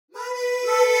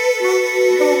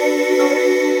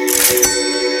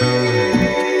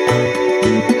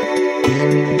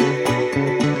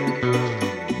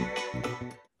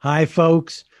Hi,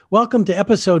 folks. Welcome to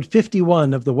episode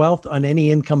 51 of the Wealth on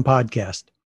Any Income podcast.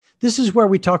 This is where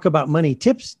we talk about money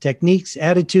tips, techniques,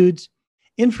 attitudes,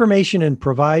 information, and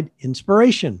provide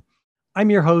inspiration. I'm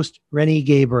your host, Rennie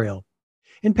Gabriel.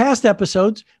 In past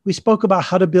episodes, we spoke about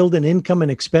how to build an income and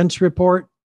expense report,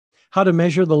 how to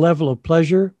measure the level of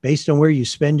pleasure based on where you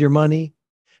spend your money,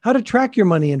 how to track your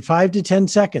money in 5 to 10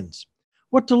 seconds,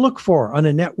 what to look for on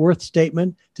a net worth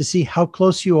statement to see how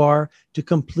close you are to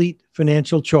complete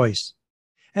financial choice.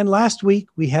 And last week,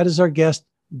 we had as our guest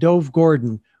Dove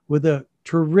Gordon with a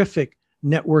terrific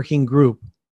networking group.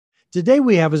 Today,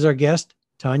 we have as our guest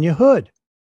Tanya Hood.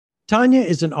 Tanya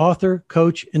is an author,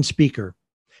 coach, and speaker.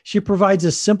 She provides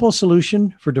a simple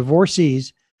solution for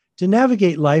divorcees to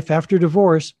navigate life after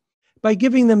divorce by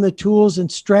giving them the tools and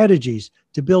strategies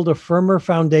to build a firmer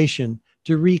foundation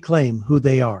to reclaim who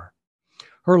they are.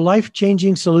 Her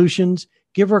life-changing solutions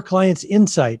give her clients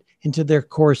insight into their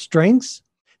core strengths,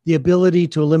 the ability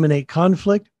to eliminate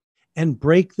conflict, and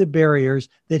break the barriers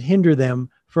that hinder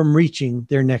them from reaching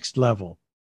their next level.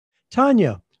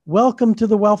 Tanya, welcome to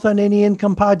the Wealth on Any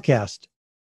Income podcast.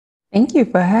 Thank you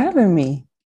for having me.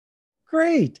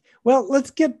 Great. Well,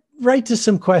 let's get right to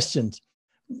some questions.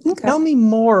 Okay. Tell me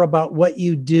more about what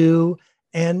you do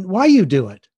and why you do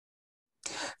it.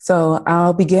 So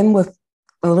I'll begin with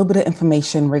a little bit of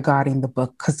information regarding the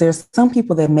book, because there's some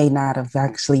people that may not have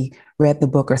actually read the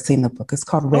book or seen the book. It's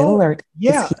called Red Alert.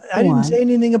 Yeah, I didn't say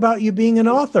anything about you being an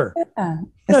author.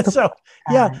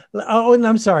 Yeah, Oh, and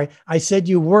I'm sorry. I said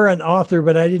you were an author,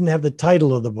 but I didn't have the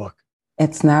title of the book.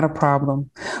 It's not a problem.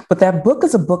 But that book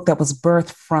is a book that was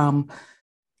birthed from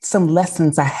some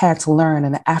lessons I had to learn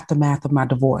in the aftermath of my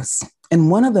divorce.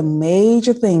 And one of the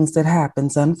major things that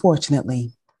happens,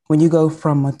 unfortunately, when you go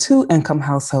from a 2-income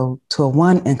household to a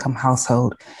 1-income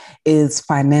household is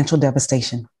financial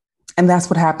devastation. And that's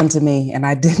what happened to me. And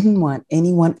I didn't want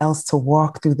anyone else to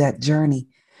walk through that journey.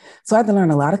 So I had to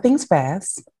learn a lot of things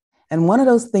fast. And one of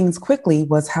those things quickly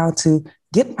was how to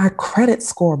get my credit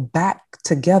score back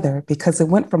together, because it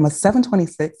went from a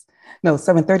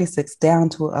 736 down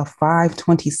to a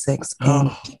 526.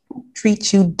 And people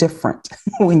treat you different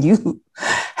when you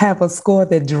have a score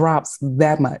that drops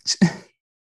that much.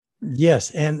 Yes.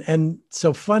 And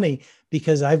so funny,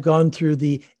 because I've gone through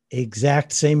the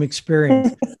exact same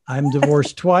experience. I'm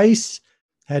divorced twice,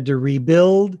 had to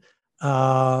rebuild.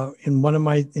 In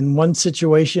one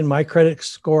situation, my credit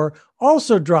score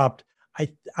also dropped. I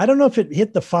don't know if it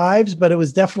hit the 5s, but it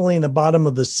was definitely in the bottom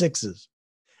of the 6s.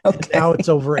 Okay. And now it's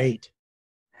over 8.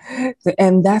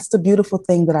 And that's the beautiful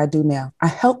thing that I do now. I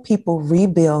help people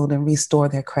rebuild and restore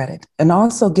their credit, and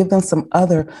also give them some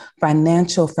other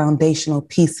financial foundational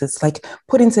pieces, like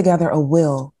putting together a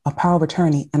will, a power of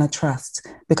attorney, and a trust,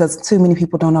 because too many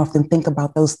people don't often think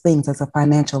about those things as a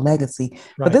financial legacy.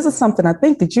 Right. But this is something I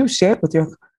think that you've shared with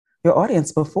your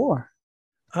audience before.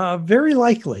 Very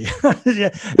likely.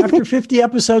 After 50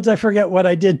 episodes, I forget what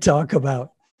I did talk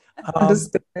about.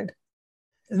 Understood.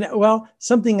 Well,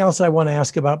 something else I want to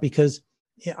ask about, because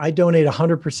I donate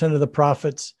 100% of the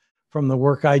profits from the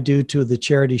work I do to the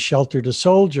charity Shelter to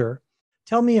Soldier.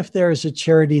 Tell me if there is a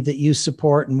charity that you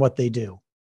support and what they do.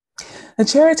 The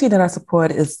charity that I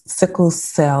support is sickle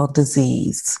cell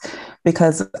disease,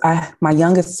 because my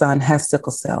youngest son has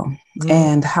sickle cell.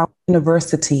 And Howard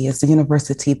University is the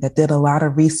university that did a lot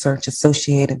of research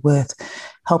associated with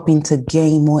helping to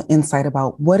gain more insight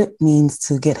about what it means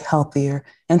to get healthier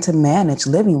and to manage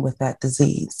living with that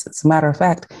disease. As a matter of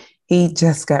fact, he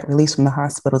just got released from the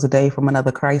hospital today from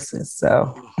another crisis.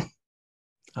 So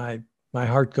my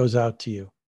heart goes out to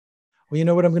you. Well, you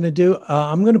know what I'm going to do?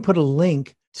 I'm going to put a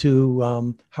link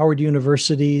to Howard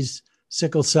University's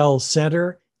Sickle Cell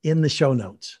Center in the show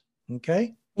notes.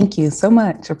 Okay? Thank you so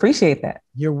much. Appreciate that.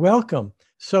 You're welcome.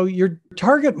 So your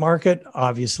target market,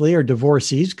 obviously, are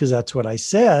divorcees, because that's what I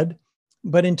said.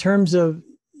 But in terms of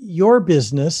your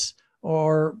business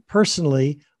or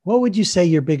personally, what would you say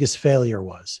your biggest failure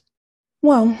was?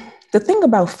 Well, the thing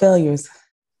about failures,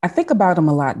 I think about them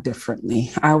a lot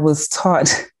differently. I was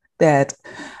taught that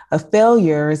a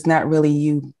failure is not really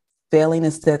you failing,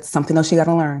 is that something else you got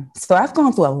to learn. So I've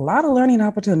gone through a lot of learning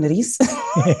opportunities.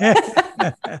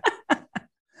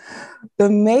 The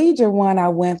major one I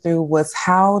went through was,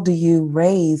 how do you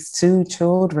raise 2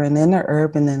 children in an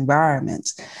urban environment?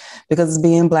 Because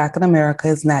being Black in America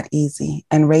is not easy,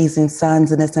 and raising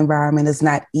sons in this environment is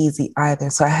not easy either.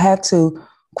 So I had to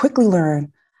quickly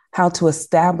learn how to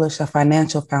establish a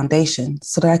financial foundation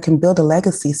so that I can build a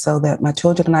legacy so that my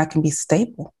children and I can be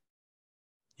stable.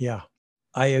 Yeah,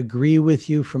 I agree with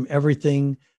you. From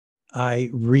everything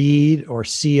I read or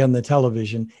see on the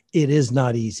television, it is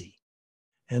not easy.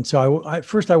 And so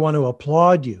first I want to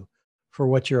applaud you for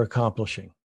what you're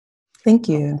accomplishing. Thank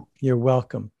you. You're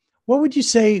welcome. What would you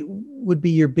say would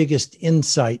be your biggest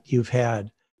insight you've had,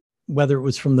 whether it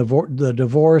was from the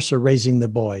divorce or raising the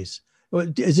boys?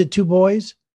 Is it 2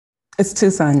 boys? It's 2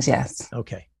 sons, yes.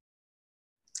 Okay.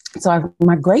 So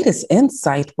my greatest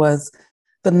insight was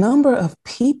the number of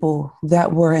people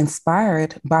that were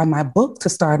inspired by my book to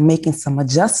start making some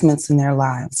adjustments in their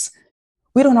lives.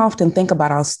 We don't often think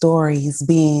about our stories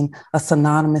being a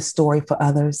synonymous story for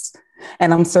others.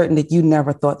 And I'm certain that you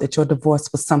never thought that your divorce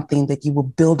was something that you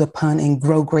would build upon and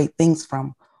grow great things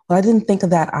from. Well, I didn't think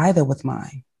of that either with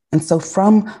mine. And so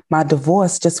from my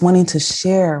divorce, just wanting to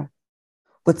share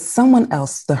with someone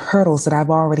else the hurdles that I've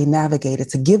already navigated,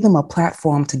 to give them a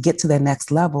platform to get to their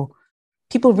next level,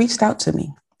 people reached out to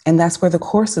me. And that's where the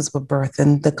courses were birthed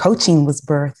and the coaching was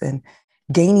birthed, and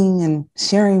gaining and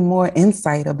sharing more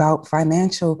insight about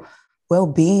financial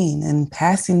well-being and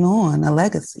passing on a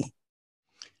legacy.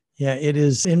 Yeah, it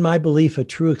is, in my belief, a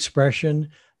true expression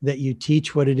that you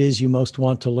teach what it is you most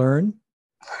want to learn.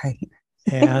 Right.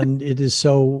 And it is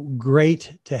so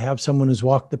great to have someone who's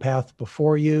walked the path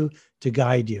before you to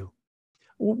guide you.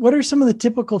 What are some of the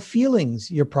typical feelings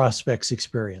your prospects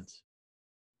experience?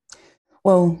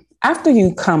 Well, after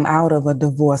you come out of a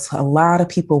divorce, a lot of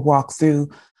people walk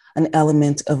through an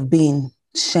element of being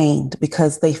shamed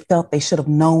because they felt they should have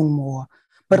known more.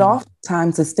 But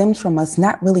oftentimes it stems from us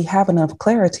not really having enough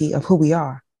clarity of who we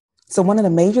are. So one of the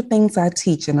major things I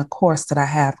teach in a course that I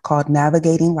have called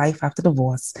Navigating Life After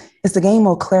Divorce is to gain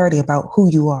more clarity about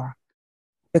who you are.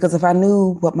 Because if I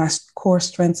knew what my core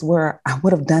strengths were, I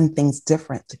would have done things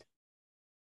different.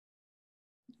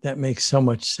 That makes so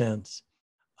much sense.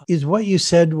 Is what you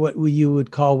said what you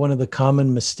would call one of the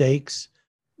common mistakes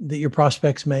that your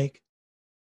prospects make?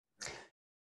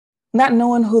 Not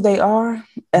knowing who they are.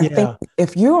 I think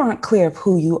if you aren't clear of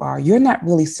who you are, you're not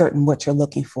really certain what you're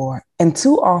looking for. And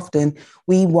too often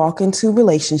we walk into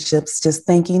relationships just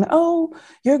thinking, oh,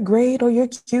 you're great or you're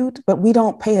cute, but we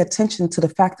don't pay attention to the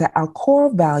fact that our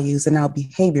core values and our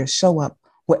behaviors show up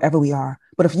wherever we are.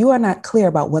 But if you are not clear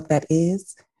about what that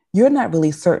is, you're not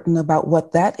really certain about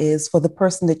what that is for the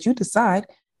person that you decide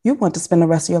you want to spend the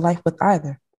rest of your life with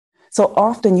either. So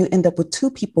often you end up with 2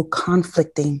 people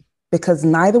conflicting because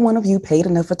neither one of you paid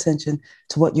enough attention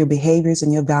to what your behaviors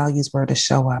and your values were to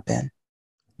show up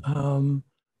in.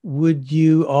 Would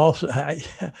you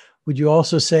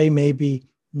also say maybe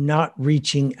not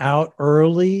reaching out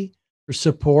early for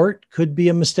support could be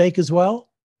a mistake as well?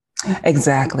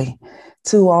 Exactly.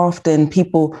 Too often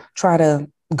people try to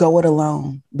go it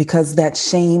alone because that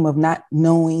shame of not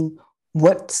knowing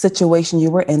what situation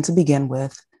you were in to begin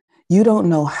with. You don't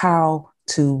know how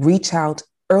to reach out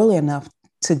early enough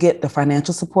to get the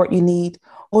financial support you need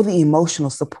or the emotional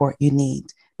support you need,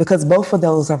 because both of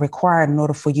those are required in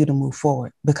order for you to move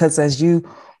forward. Because as you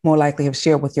more likely have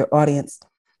shared with your audience,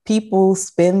 people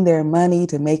spend their money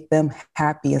to make them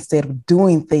happy instead of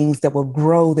doing things that will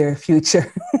grow their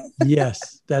future.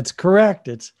 Yes, that's correct.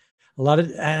 It's a lot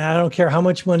of, and I don't care how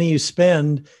much money you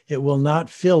spend, it will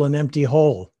not fill an empty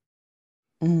hole.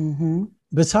 Mm-hmm.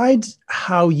 Besides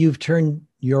how you've turned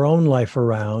your own life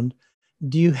around,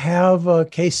 do you have a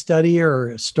case study or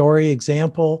a story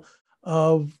example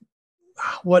of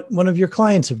what one of your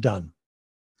clients have done?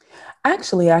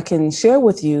 Actually, I can share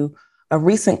with you a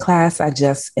recent class I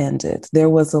just ended. There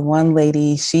was one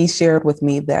lady, she shared with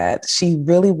me that she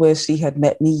really wished she had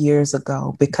met me years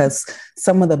ago because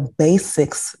some of the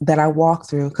basics that I walk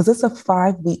through, because it's a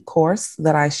 5-week course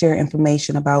that I share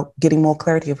information about getting more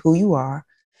clarity of who you are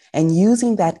and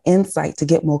using that insight to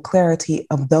get more clarity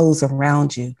of those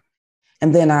around you.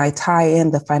 And then I tie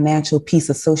in the financial piece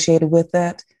associated with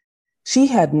that. She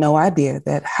had no idea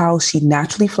that how she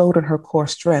naturally flowed in her core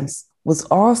strengths was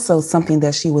also something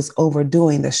that she was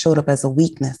overdoing that showed up as a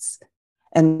weakness.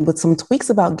 And with some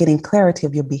tweaks about getting clarity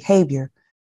of your behavior,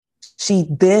 she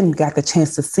then got the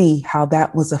chance to see how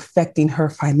that was affecting her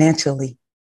financially,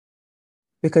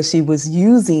 because she was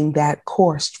using that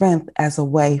core strength as a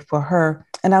way for her.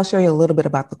 And I'll show you a little bit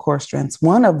about the core strengths.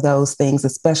 One of those things,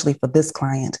 especially for this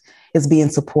client, is being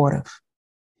supportive.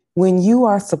 When you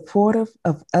are supportive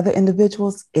of other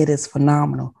individuals, it is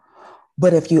phenomenal.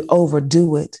 But if you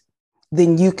overdo it,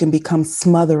 then you can become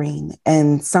smothering.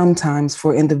 And sometimes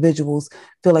for individuals,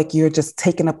 feel like you're just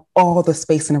taking up all the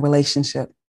space in a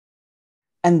relationship.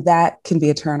 And that can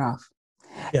be a turnoff.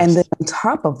 Yes. And then on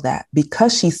top of that,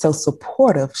 because she's so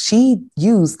supportive, she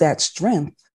used that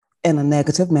strength in a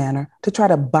negative manner to try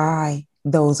to buy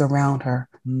those around her.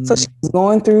 So she's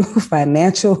going through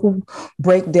financial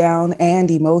breakdown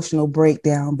and emotional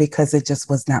breakdown because it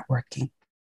just was not working.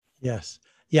 Yes.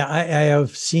 Yeah, I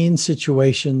have seen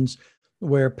situations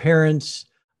where parents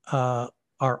are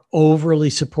overly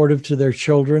supportive to their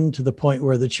children to the point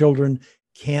where the children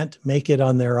can't make it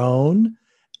on their own.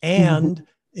 And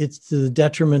it's to the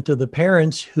detriment of the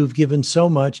parents who've given so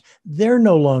much. They're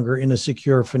no longer in a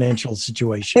secure financial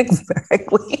situation.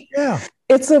 Exactly. Yeah.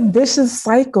 It's a vicious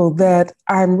cycle that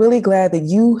I'm really glad that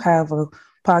you have a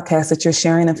podcast that you're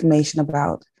sharing information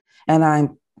about. And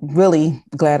I'm really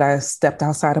glad I stepped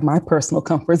outside of my personal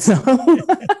comfort zone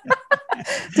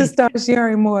to start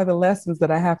sharing more of the lessons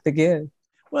that I have to give.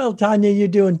 Well, Tanya, you're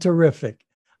doing terrific.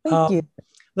 Thank you.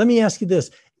 Let me ask you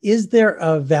this. Is there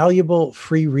a valuable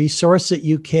free resource that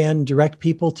you can direct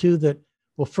people to that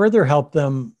will further help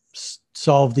them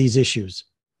solve these issues?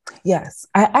 Yes,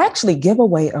 I actually give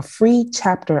away a free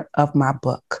chapter of my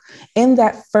book. In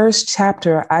that first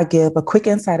chapter, I give a quick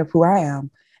insight of who I am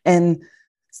and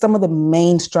some of the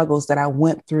main struggles that I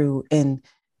went through in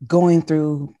going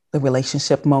through the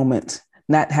relationship moment,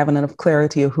 not having enough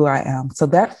clarity of who I am. So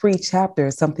that free chapter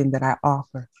is something that I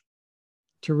offer.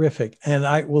 Terrific. And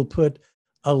I will put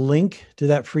a link to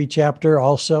that free chapter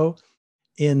also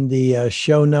in the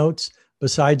show notes,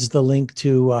 besides the link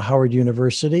to Howard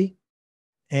University.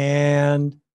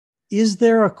 And is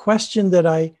there a question that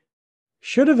I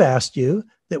should have asked you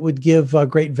that would give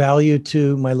great value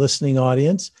to my listening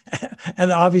audience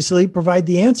and obviously provide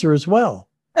the answer as well?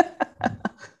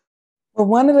 Well,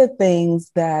 one of the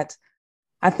things that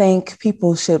I think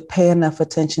people should pay enough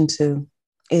attention to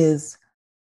is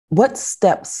what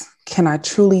steps can I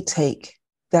truly take?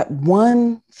 That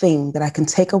one thing that I can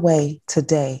take away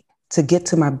today to get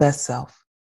to my best self.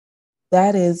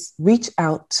 That is reach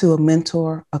out to a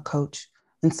mentor, a coach,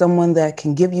 and someone that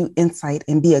can give you insight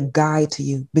and be a guide to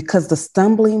you, because the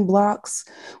stumbling blocks,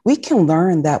 we can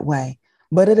learn that way,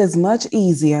 but it is much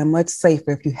easier and much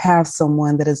safer if you have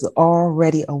someone that is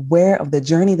already aware of the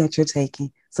journey that you're taking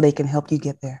so they can help you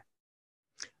get there.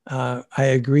 I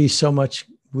agree so much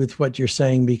with what you're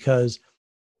saying, because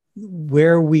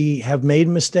where we have made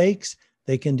mistakes,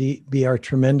 they can be our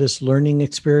tremendous learning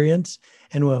experience.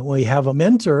 And when we have a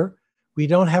mentor, we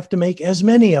don't have to make as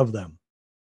many of them.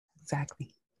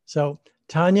 Exactly. So,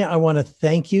 Tanya, I want to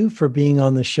thank you for being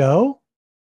on the show.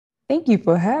 Thank you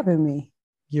for having me.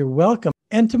 You're welcome.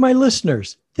 And to my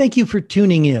listeners, thank you for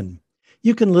tuning in.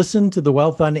 You can listen to the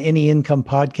Wealth on Any Income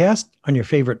podcast on your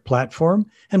favorite platform,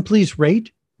 and please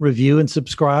rate, review, and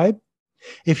subscribe.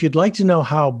 If you'd like to know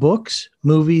how books,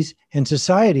 movies, and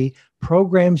society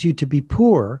programs you to be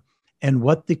poor and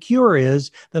what the cure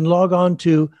is, then log on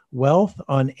to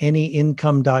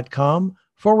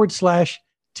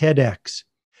wealthonanyincome.com/TEDx.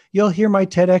 You'll hear my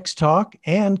TEDx talk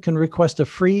and can request a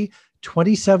free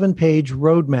 27-page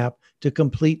roadmap to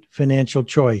complete financial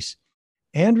choice,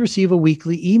 and receive a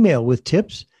weekly email with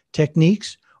tips,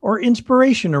 techniques, or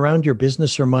inspiration around your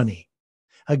business or money.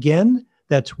 Again,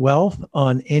 that's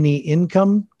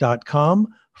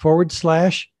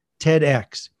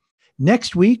wealthonanyincome.com/TEDx.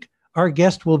 Next week, our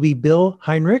guest will be Bill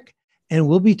Heinrich, and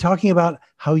we'll be talking about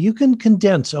how you can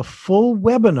condense a full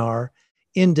webinar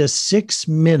into 6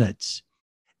 minutes.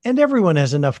 And everyone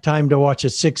has enough time to watch a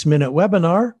 6-minute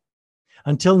webinar.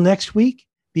 Until next week,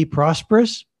 be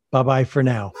prosperous. Bye-bye for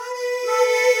now.